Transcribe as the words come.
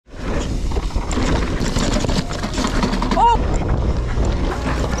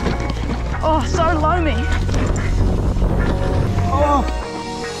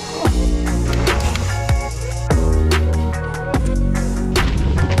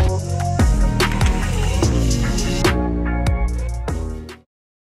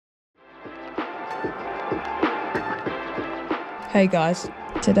Hey guys,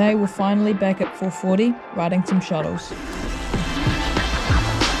 today we're finally back at 440 riding some shuttles.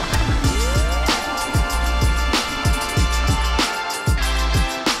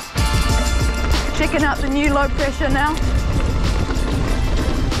 Checking out the new low pressure now.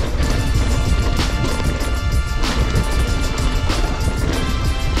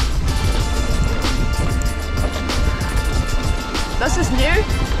 This is new.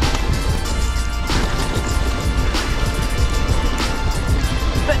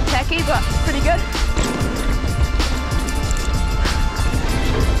 Bit tacky, but pretty good.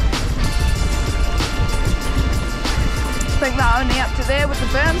 I think they're only up to there with the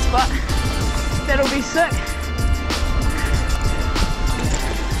berms, but that'll be sick.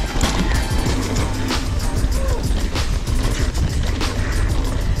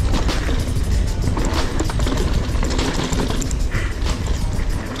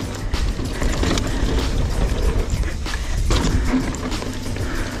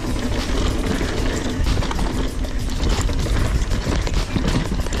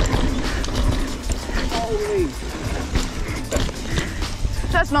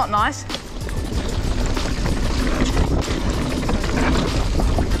 That's not nice.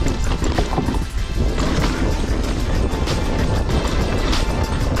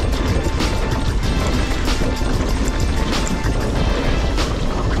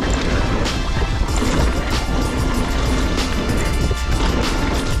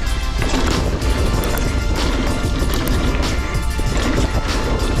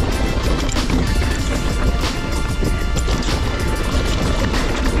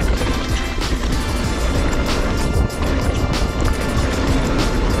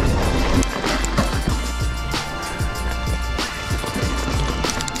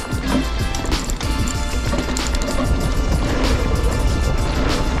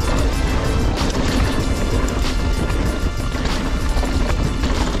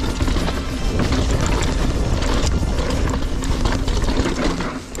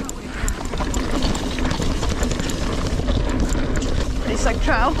 Sick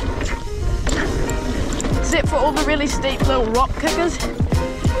trail, except for all the really steep little rock kickers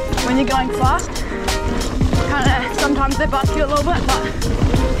when you're going fast. Sometimes they bust you a little bit, but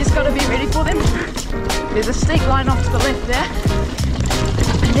you just got to be ready for them. There's a steep line off to the left there.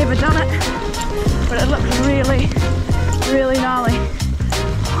 I've never done it, but it looks really, really gnarly.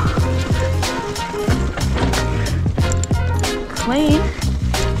 Clean.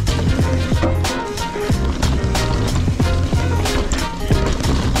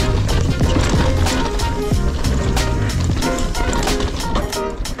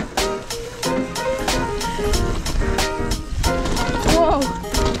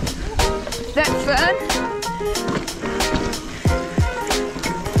 That fern.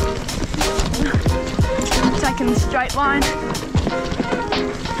 Taking the straight line.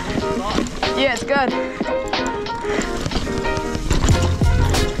 Yeah, it's good.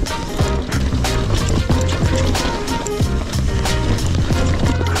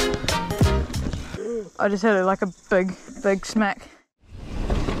 I just had like a big smack.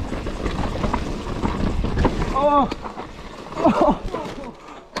 Oh! Oh!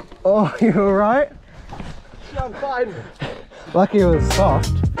 Oh, you alright? Yeah, I'm fine. Lucky it was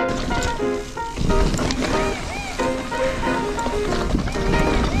soft.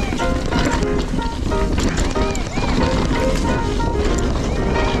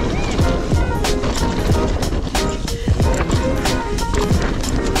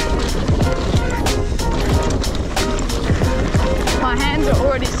 My hands are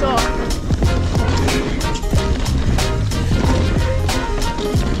already sore.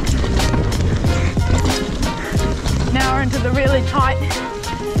 Now we're into the really tight,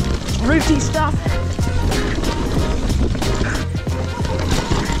 rooty stuff.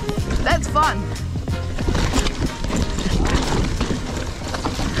 That's fun.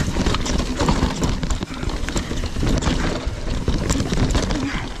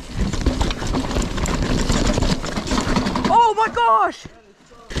 Oh my gosh!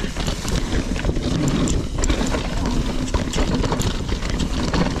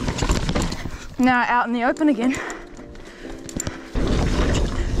 Now out in the open again.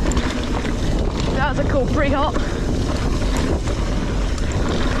 That was a cool pre-hop.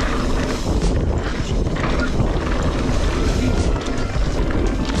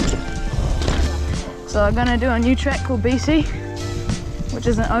 So I'm gonna do a new track called BC, which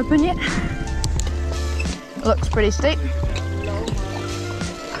isn't open yet. It looks pretty steep.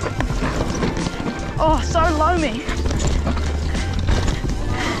 Oh, so loamy.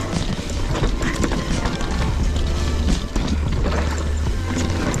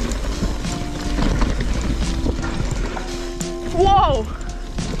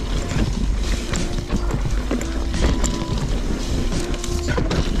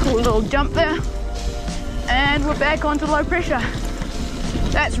 little jump there, and we're back onto low pressure.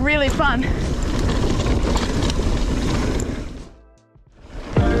 That's really fun.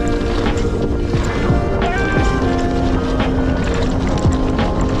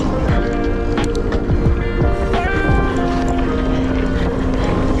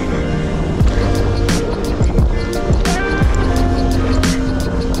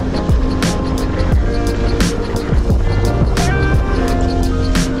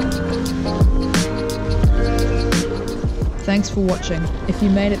 Thanks for watching. If you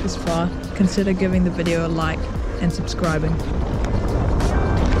made it this far, consider giving the video a like and subscribing.